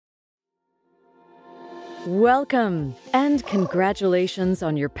Welcome, and congratulations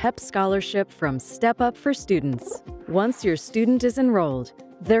on your PEP scholarship from Step Up for Students. Once your student is enrolled,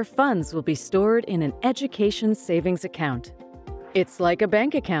 their funds will be stored in an education savings account. It's like a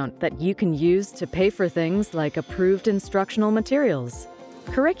bank account that you can use to pay for things like approved instructional materials,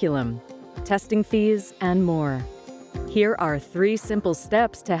 curriculum, testing fees, and more. Here are 3 simple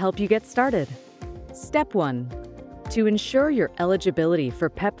steps to help you get started. Step 1. To ensure your eligibility for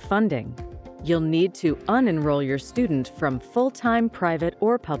PEP funding, you'll need to unenroll your student from full-time private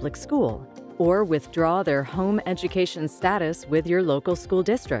or public school, or withdraw their home education status with your local school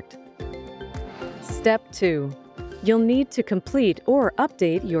district. Step 2. You'll need to complete or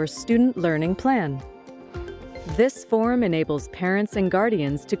update your student learning plan. This form enables parents and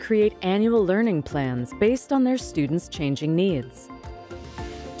guardians to create annual learning plans based on their students' changing needs.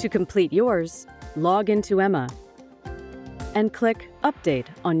 To complete yours, log into Emma and click Update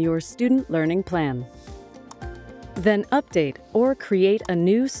on your student learning plan. Then update or create a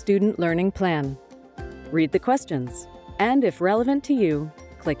new student learning plan. Read the questions, and if relevant to you,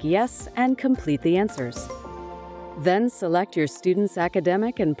 click Yes and complete the answers. Then select your student's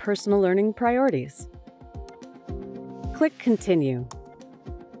academic and personal learning priorities. Click Continue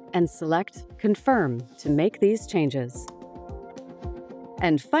and select Confirm to make these changes.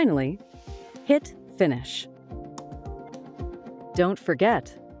 And finally, hit Finish. Don't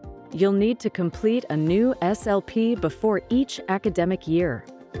forget, you'll need to complete a new SLP before each academic year.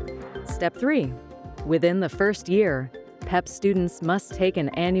 Step 3. Within the first year, PEP students must take an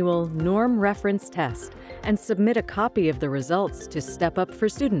annual norm reference test and submit a copy of the results to Step Up for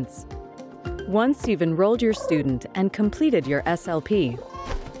Students. Once you've enrolled your student and completed your SLP,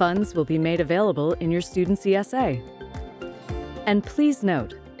 funds will be made available in your student's ESA. And please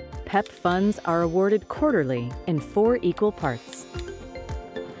note, PEP funds are awarded quarterly in 4 equal parts.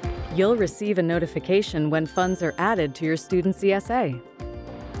 You'll receive a notification when funds are added to your student's ESA.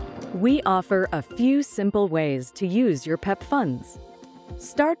 We offer a few simple ways to use your PEP funds.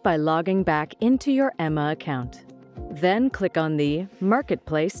 Start by logging back into your Emma account. Then click on the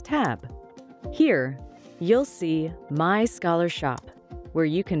Marketplace tab. Here, you'll see My Scholar Shop, where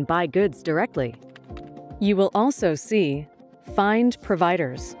you can buy goods directly. You will also see Find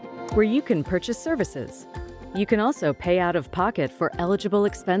Providers, where you can purchase services. You can also pay out of pocket for eligible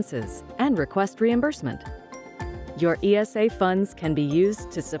expenses and request reimbursement. Your ESA funds can be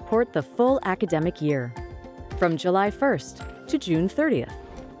used to support the full academic year, from July 1st to June 30th.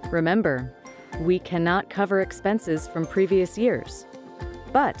 Remember, we cannot cover expenses from previous years,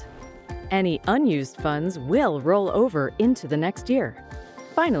 but any unused funds will roll over into the next year.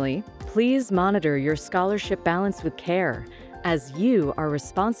 Finally, please monitor your scholarship balance with care, as you are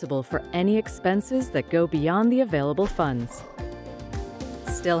responsible for any expenses that go beyond the available funds.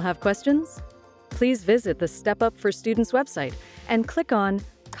 Still have questions? Please visit the Step Up for Students website and click on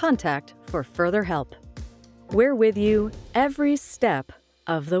Contact for further help. We're with you every step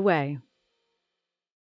of the way.